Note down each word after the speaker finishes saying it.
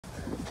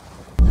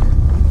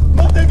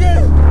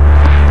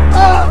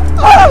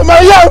My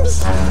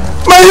yams!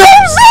 My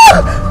yams!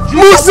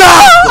 Musa!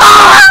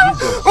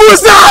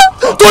 Musa!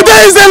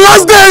 Today is the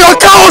last day your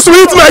cows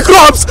will eat my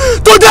crops!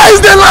 Today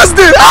is the last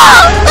day!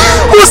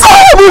 Musa!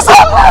 Musa!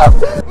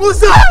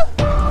 Musa!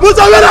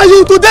 Musa, where are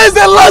you? Today is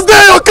the last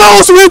day your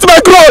cows will eat my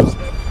crops!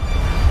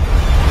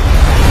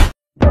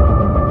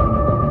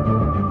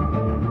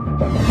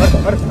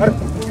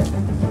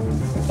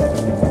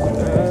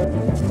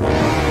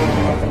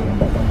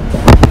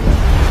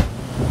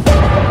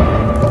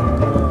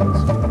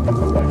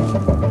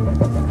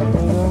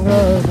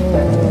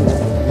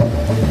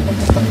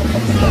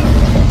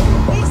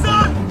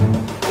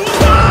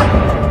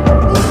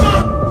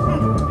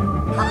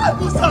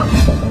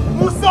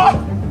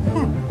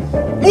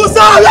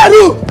 Musa, where are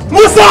you?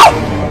 Musa!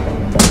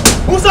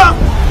 Musa!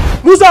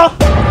 Musa!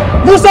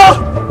 Musa!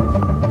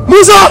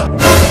 Musa!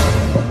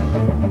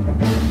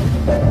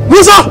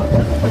 Musa!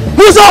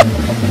 Musa!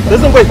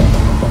 Doesn't wait.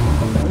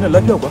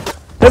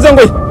 Doesn't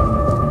wait.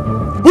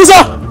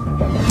 Musa!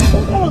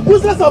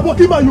 Useless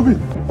aboki man you be.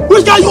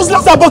 Which guy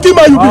useless aboki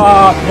man you be?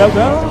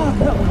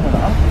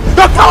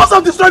 The cows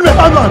have destroyed my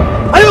farmland.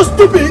 Are you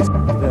stupid?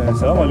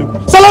 Salam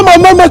alaikum. Salam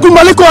alaikum.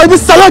 I need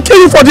salam kill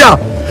you for there.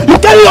 You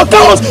carry your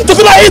cows to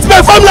come and eat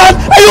my farmland.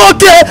 Are you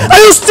okay? Are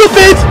you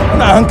stupid?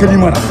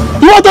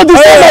 You want to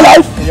destroy my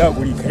life?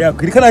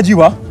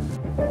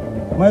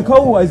 My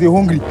cow is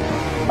hungry.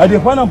 I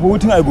depend on for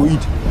what I go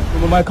eat.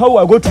 My cow,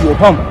 I go to your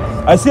farm.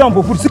 I see him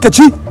for food. So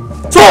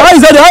how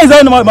is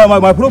that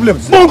my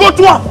problems? Bongo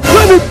toi!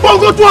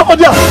 Bongo toi for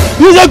there!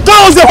 Your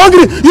cows are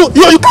hungry. You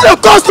carry your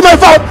cows to my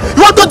farm.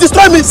 You want to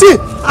destroy me? See,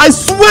 I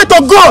swear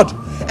to God,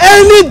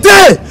 any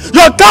day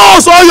your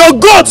cows or your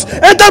goats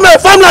enter my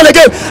farmland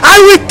again, I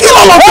will kill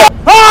all of them.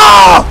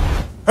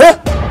 Eh?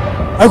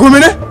 I will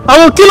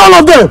kill all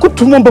of them. I will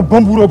kill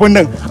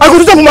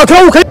all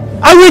your cows.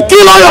 I will kill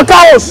you. I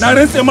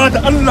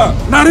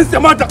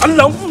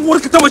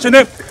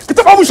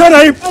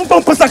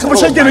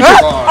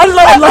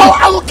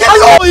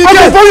go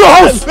burn your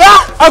house.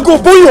 I go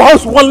burn your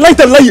house. One light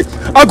and lie.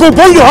 I go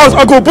burn your house.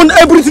 I go burn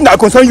everything that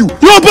concern you.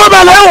 You burn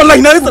my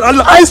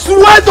life. I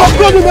swear to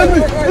God,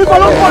 if I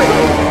don't want you.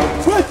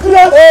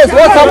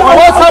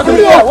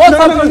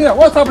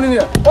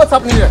 What's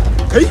happening here?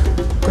 Hey,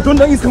 don't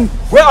let it come.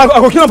 Where I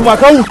go kill my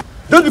cow.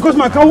 Just because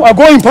my cow are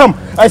going farm.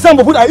 I say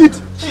but I eat.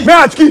 May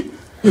I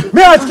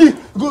ask you?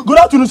 Good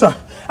afternoon, sir.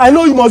 I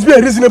know you must be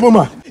a reasonable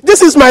man.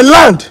 This is my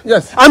land.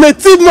 Yes. I'm a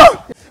thief man.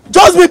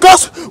 Just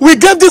because we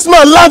gave this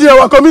man land in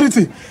our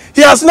community,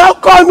 he has now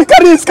called me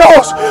carrying his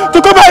cows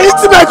to come and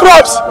eat my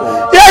crops.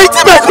 Yeah,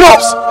 eating my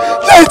crops.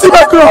 Yeah, eating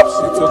my crops.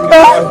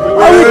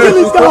 I will kill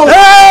his cows.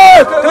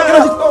 Hey!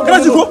 Can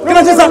I go? Can I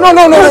just No.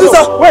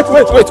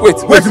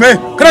 Wait, man.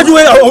 Can I do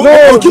it?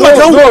 I'll kill my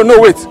cow. No,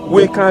 wait.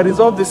 We can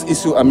resolve this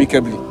issue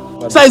amicably.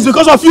 Sir, it's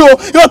because of you.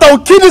 You want to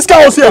kill these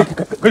cows here. It's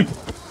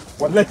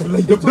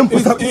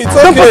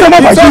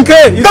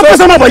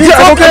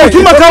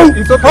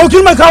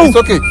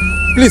okay.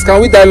 Please,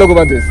 can we dialogue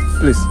over this?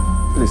 Please.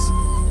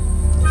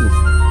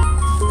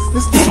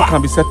 This issue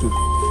can be settled.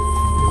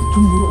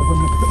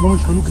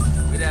 Once and for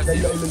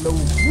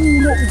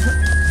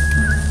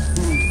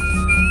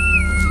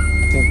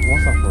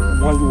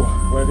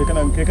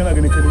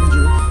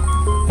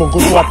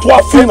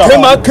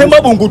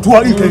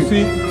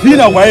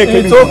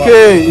It's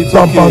okay.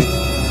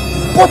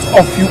 Both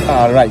of you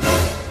are right.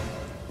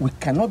 We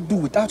cannot do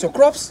without your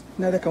crops,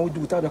 neither can we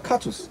do without your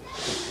cattle.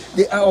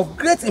 They are of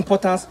great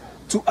importance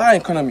to our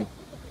economy.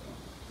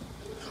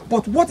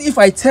 But what if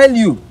I tell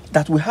you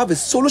that we have a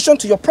solution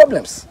to your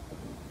problems?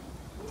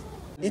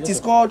 It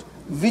is called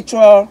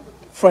virtual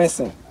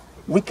fencing.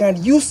 We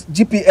can use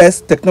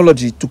GPS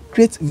technology to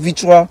create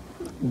virtual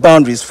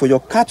boundaries for your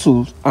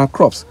cattle and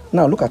crops.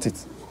 Now look at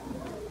it.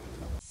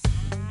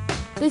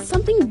 There's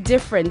something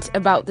different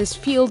about this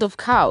field of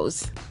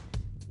cows.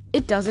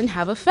 It doesn't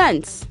have a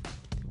fence.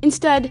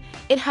 Instead,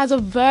 it has a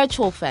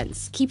virtual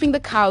fence, keeping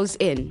the cows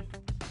in.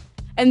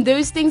 And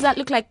those things that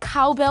look like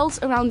cowbells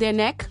around their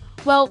neck,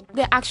 well,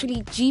 they're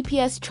actually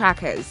GPS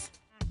trackers.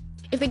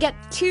 If they get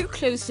too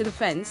close to the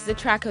fence, the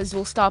trackers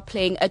will start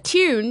playing a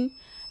tune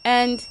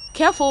and,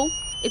 careful,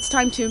 it's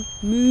time to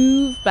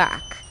move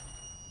back.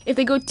 If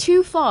they go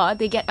too far,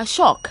 they get a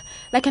shock,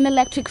 like an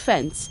electric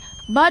fence.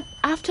 But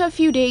after a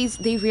few days,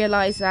 they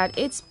realize that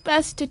it's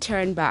best to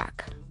turn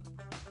back.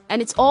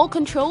 And it's all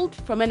controlled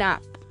from an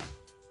app.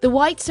 The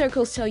white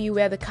circles tell you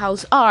where the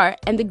cows are,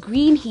 and the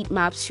green heat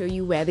maps show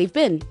you where they've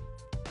been.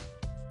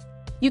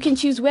 You can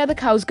choose where the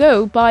cows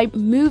go by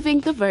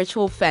moving the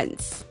virtual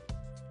fence.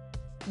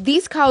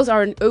 These cows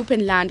are on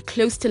open land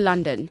close to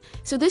London,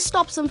 so this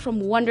stops them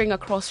from wandering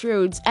across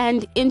roads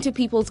and into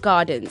people's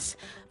gardens.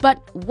 But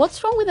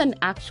what's wrong with an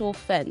actual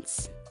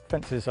fence?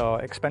 Fences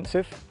are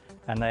expensive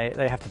and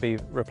they have to be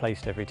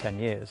replaced every 10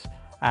 years,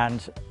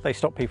 and they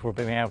stop people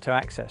from being able to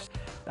access.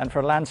 And for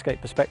a landscape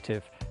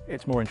perspective,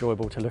 it's more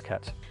enjoyable to look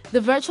at. The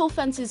virtual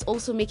fences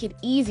also make it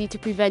easy to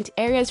prevent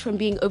areas from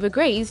being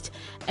overgrazed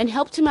and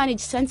help to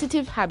manage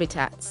sensitive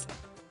habitats.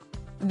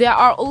 There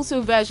are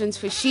also versions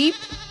for sheep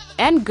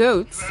and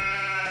goats,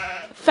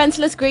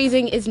 Fenceless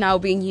grazing is now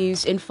being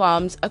used in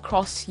farms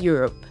across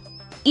Europe.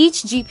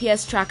 Each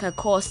GPS tracker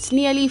costs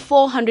nearly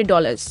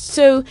 $400,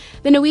 so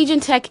the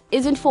Norwegian tech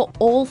isn't for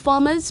all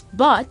farmers,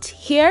 but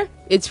here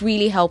it's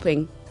really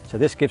helping. So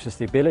this gives us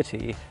the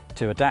ability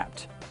to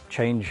adapt,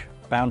 change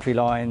boundary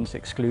lines,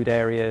 exclude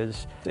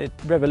areas. It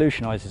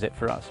revolutionizes it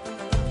for us.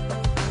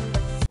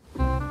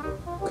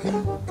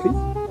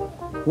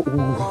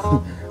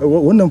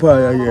 One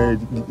number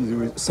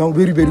sound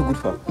very good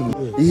for.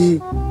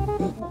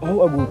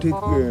 How I will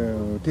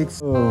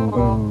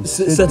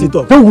set it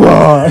up.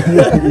 How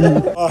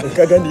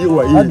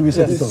do we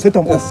set it up? Set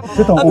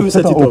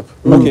it up.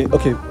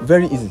 Okay,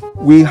 very easy.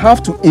 We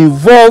have to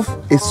involve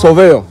a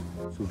surveyor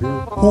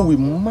who will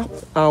map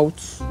out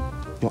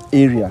your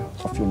area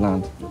of your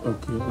land.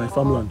 Okay, my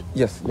farmland.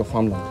 Yes, your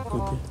farmland.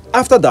 Okay.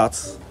 After that,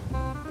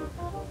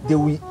 they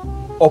will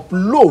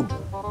upload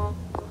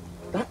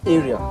that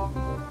area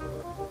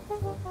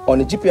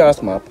on a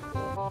GPS map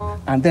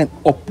and then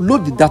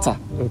upload the data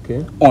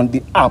on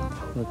the app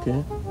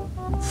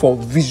for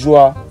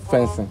visual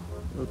fencing.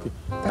 Okay.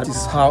 That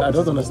is how I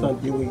don't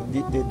understand.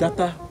 The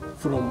data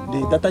from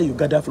the data you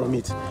gather from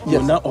it,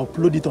 you now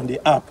upload it on the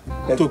app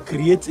to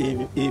create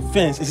a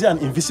fence. Is it an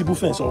invisible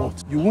fence or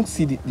what? You won't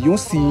see the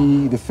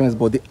fence,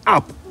 but the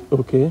app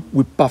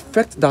will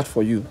perfect that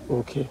for you.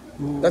 Okay.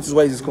 That is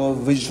why it is called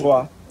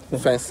visual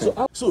fencing.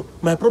 So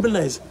my problem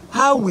is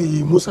how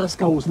will Musa's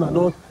cows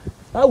now?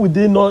 How would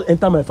they not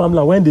enter my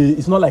farmland when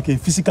it's not like a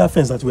physical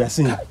fence that we are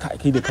seeing? They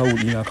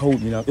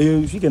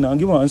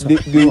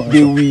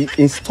will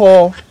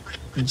install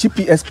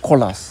GPS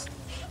collars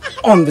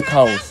on the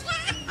cows,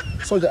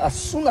 so that as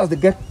soon as they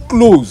get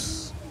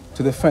close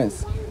to the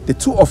fence, the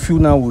two of you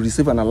now will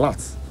receive an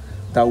alert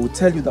that will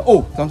tell you that,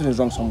 oh, something is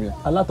wrong somewhere.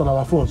 Alert on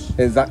our phones.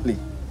 Exactly. That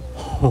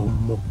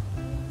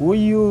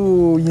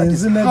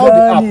is how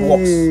the app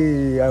works.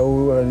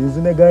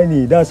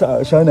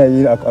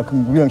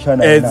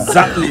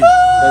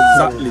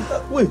 Exactly.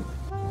 Wait.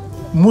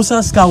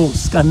 Musa's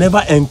cows can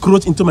never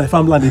encroach into my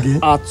farmland again?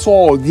 At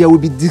all. There will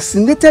be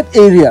designated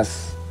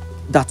areas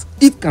that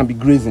it can be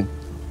grazing.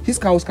 His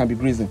cows can be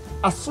grazing.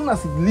 As soon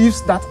as it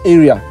leaves that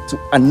area to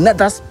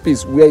another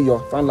space where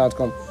your farmland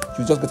comes,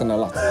 you just get an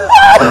alert.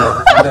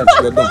 And then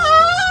you're done.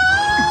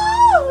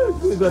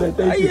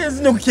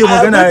 Thank you.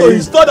 I'm going to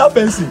install that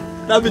fencing.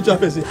 That virtual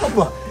fencing.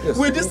 Yes.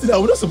 Wait, this thing,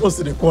 we're not supposed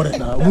to record it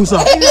now. Musa.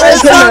 You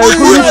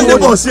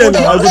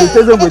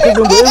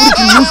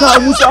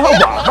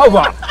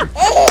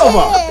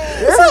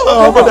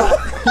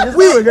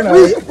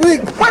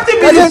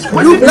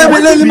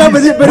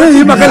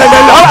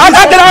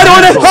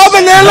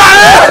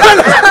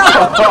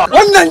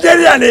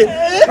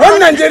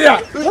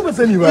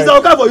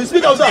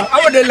speak outside.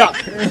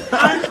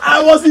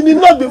 I was in the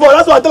north before,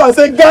 that's why I thought I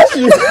said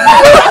Gashi.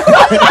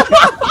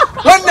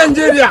 One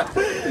Nigeria.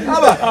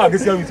 You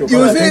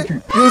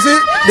see,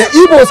 the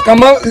Igbos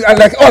come out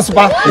like us,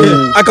 but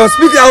I can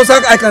speak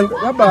outside. I can.